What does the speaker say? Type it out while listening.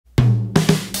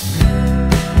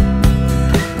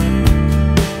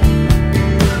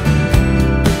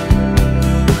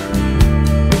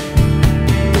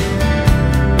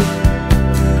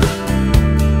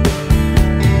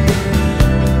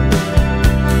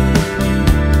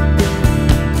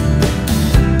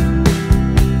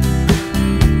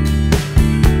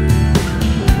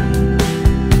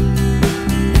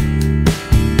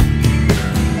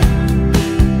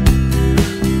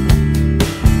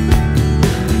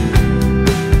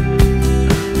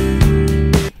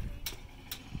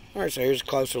All right, so here's a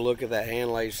closer look at that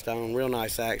hand-laid stone. Real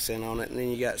nice accent on it. And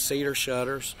then you got cedar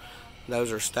shutters.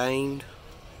 Those are stained.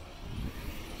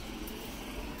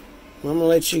 I'm going to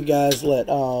let you guys let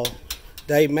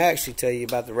Dave Maxey tell you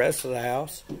about the rest of the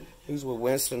house. He's with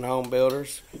Winston Home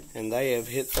Builders, and they have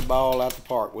hit the ball out the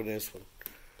park with this one.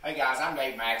 Hey guys, I'm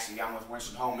Dave Maxey. I'm with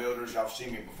Winston Home Builders. Y'all have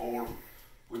seen me before.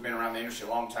 We've been around the industry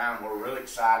a long time. We're really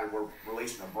excited. We're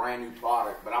releasing a brand new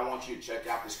product, but I want you to check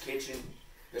out this kitchen,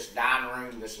 this dining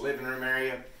room, this living room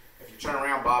area. If you turn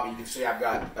around, Bobby, you can see I've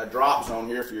got a drop zone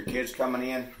here for your kids coming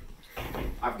in.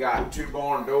 I've got 2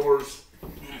 barn doors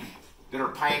that are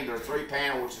painted. They're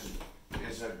 3-panel, which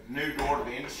is a new door to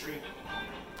the industry.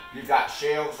 You've got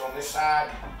shelves on this side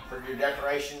for your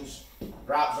decorations,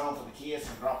 drop zone for the kids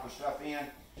to drop their stuff in.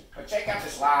 But check out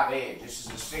this live edge. This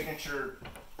is the signature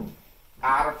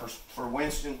item for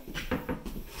Winston.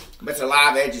 But it's a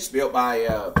live edge. It's built by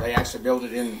they actually built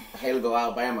it in Haleyville,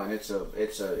 Alabama, and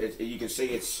you can see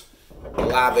it's a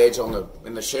live edge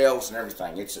in the shelves and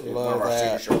everything. It's one of our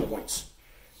signature points.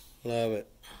 Love it.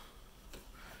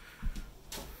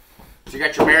 So you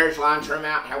got your marriage line trim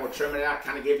out. How we're trimming it out,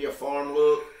 kind of give you a farm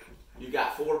look. You've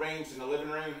got 4 beams in the living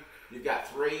room. You've got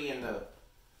 3 in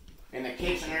the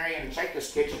kitchen area. And check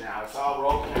this kitchen out. It's all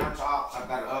rolled countertops. I've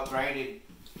got an upgraded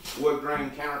wood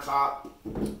grain countertop,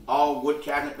 all wood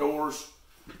cabinet doors,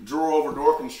 drawer over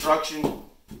door construction.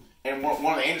 And one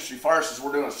of the industry first is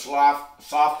we're doing a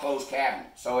soft close cabinet.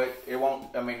 So it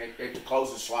won't, I mean, it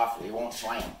closes softly. It won't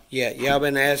slam. Yeah, y'all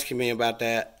been asking me about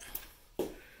that.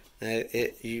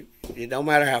 It don't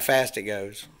matter how fast it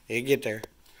goes. It'll get there.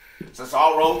 So it's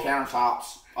all rolled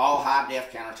countertops, all high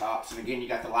def countertops. And again, you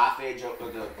got the live edge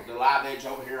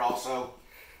over here also.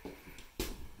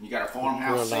 You got a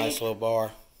farmhouse real nice little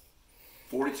bar.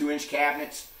 42-inch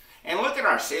cabinets. And look at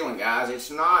our ceiling, guys.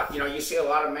 It's not, you see a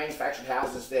lot of manufactured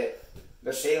houses that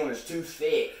the ceiling is too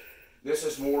thick. This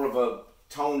is more of a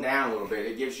toned down a little bit.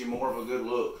 It gives you more of a good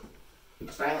look.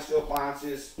 Stainless steel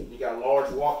appliances. You got a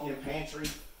large walk-in pantry.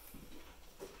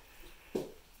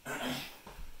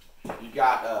 You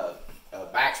got a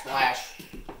backsplash,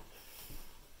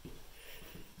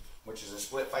 which is a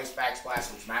split-face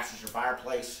backsplash, which matches your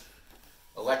fireplace.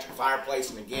 Electric fireplace,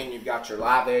 and again, you've got your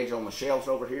live edge on the shelves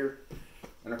over here,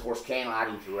 and of course, can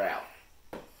lighting throughout.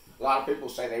 A lot of people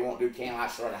say they won't do can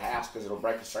lights throughout the house because it'll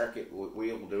break a circuit.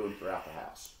 We will do them throughout the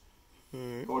house.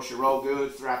 Of course, your roll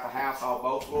goods throughout the house,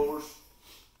 both floors.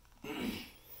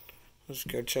 Let's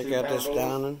go check out this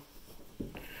dining.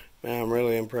 Man, I'm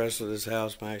really impressed with this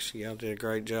house, Max. Y'all did a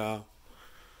great job.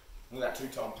 Look at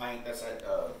that 2-tone paint. That's that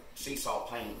sea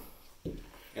salt paint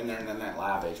in there, and then that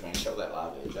live edge, man. Show that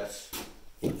live edge. That's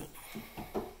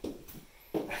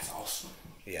awesome.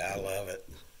 Yeah, I love it.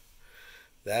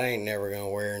 That ain't never going to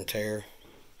wear and tear.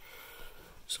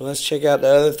 So let's check out the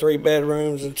other 3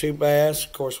 bedrooms and 2 baths.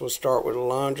 Of course, we'll start with the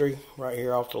laundry right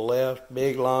here off the left.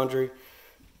 Big laundry.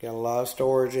 Got a lot of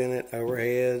storage in it.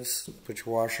 Overheads. Put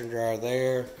your washer and dryer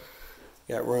there.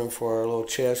 Got room for a little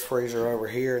chest freezer over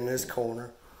here in this corner.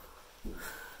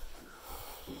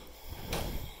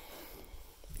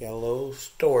 Got a little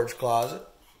storage closet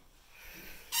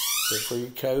for your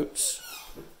coats.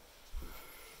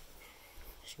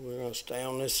 So we're going to stay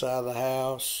on this side of the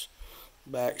house.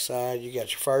 Back side, you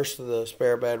got your first of the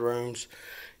spare bedrooms.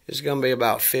 It's going to be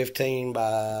about 15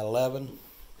 by 11.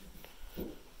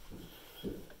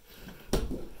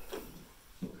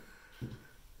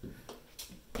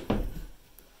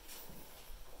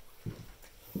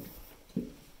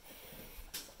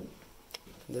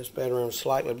 This bedroom's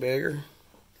slightly bigger.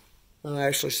 Well,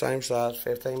 actually, same size,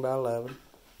 15 by 11.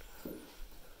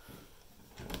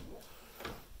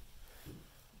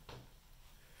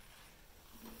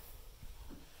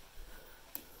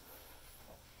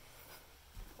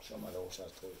 Show my door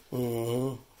size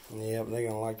too. Yep, they're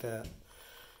gonna like that.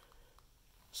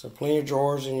 So plenty of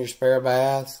drawers in your spare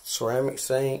bath, ceramic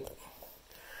sink.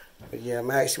 But yeah,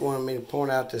 Max wanted me to point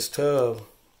out this tub.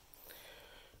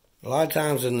 A lot of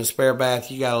times in the spare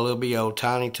bath, you got a little bitty old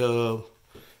tiny tub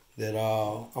that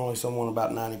only someone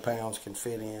about 90 pounds can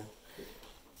fit in.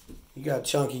 You got a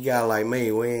chunky guy like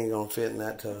me, we ain't gonna fit in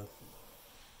that tub.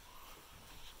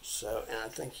 So, and I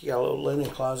think you got a little linen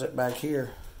closet back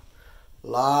here.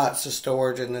 Lots of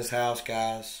storage in this house,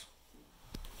 guys.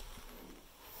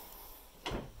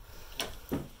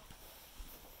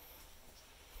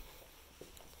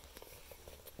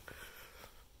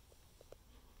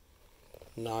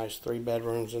 Nice 3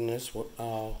 bedrooms in this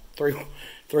one.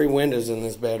 Three windows in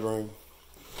this bedroom.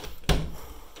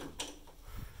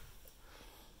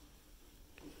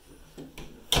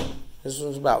 This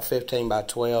one's about 15 by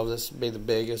 12. This would be the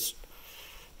biggest.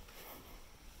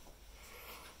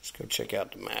 Let's go check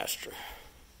out the master.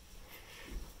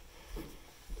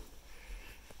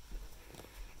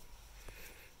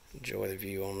 Enjoy the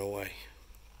view on the way.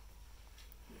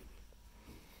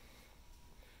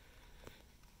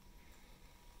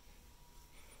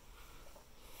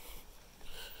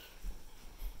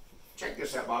 Check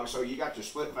this out, Bobby. So you got your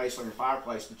split face on your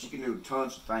fireplace, but you can do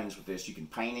tons of things with this. You can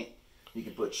paint it. You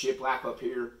can put shiplap up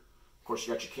here. Of course,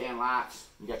 you got your can lights.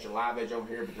 You got your live edge over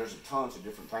here, but there's tons of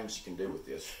different things you can do with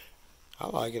this. I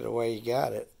like it the way you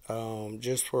got it.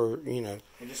 Just for, you know,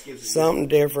 it just gives something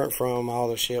different from all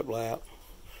the shiplap.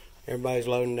 Everybody's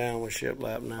loading down with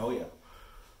shiplap now. Oh, yeah.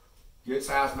 Good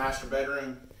sized master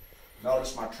bedroom.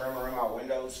 Notice my trim around my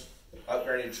windows.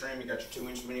 Upgraded trim. You got your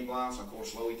 2-inch mini blinds. Of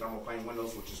course, low thermal pane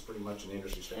windows, which is pretty much an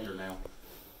industry standard now.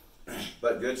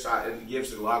 But good size. It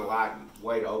gives it a lot of light.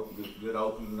 Way to open. Good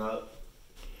opening up.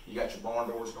 You got your barn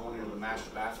doors going into the master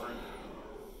bathroom.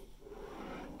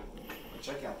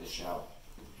 Check out this shower.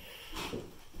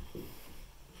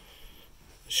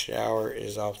 The shower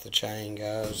is off the chain,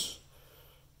 guys.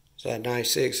 It's that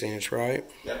 96-inch, right?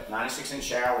 Yep, 96-inch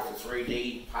shower with the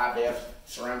 3D high-def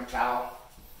ceramic tile.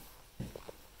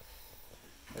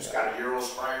 It's got a Euro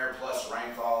sprayer plus a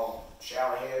rainfall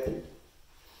shower head.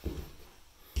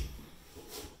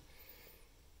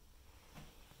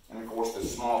 And of course the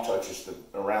small touches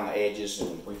around the edges,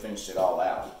 and we finished it all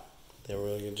out. Did a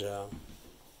really good job.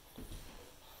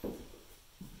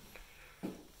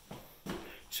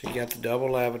 So you got the double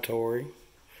lavatory.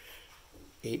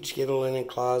 Each get a linen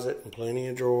closet and plenty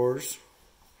of drawers.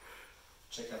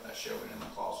 Check out that shelving in the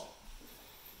closet.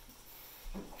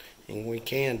 And we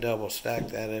can double stack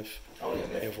that if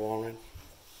wanted.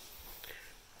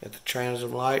 Got the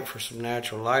transom light for some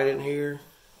natural light in here.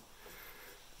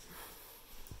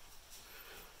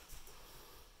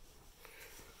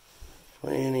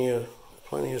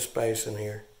 Plenty of space in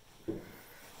here.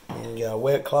 And you got a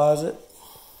wet closet.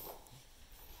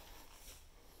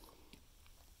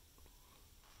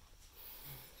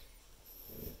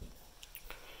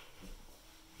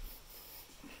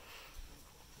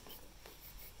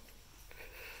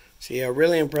 So yeah,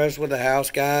 really impressed with the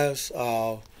house, guys.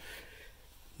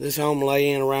 This home lay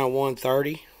in around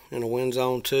 130 in a wind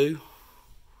zone 2,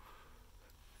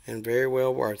 and very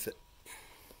well worth it.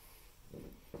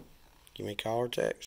 Give me a call or text.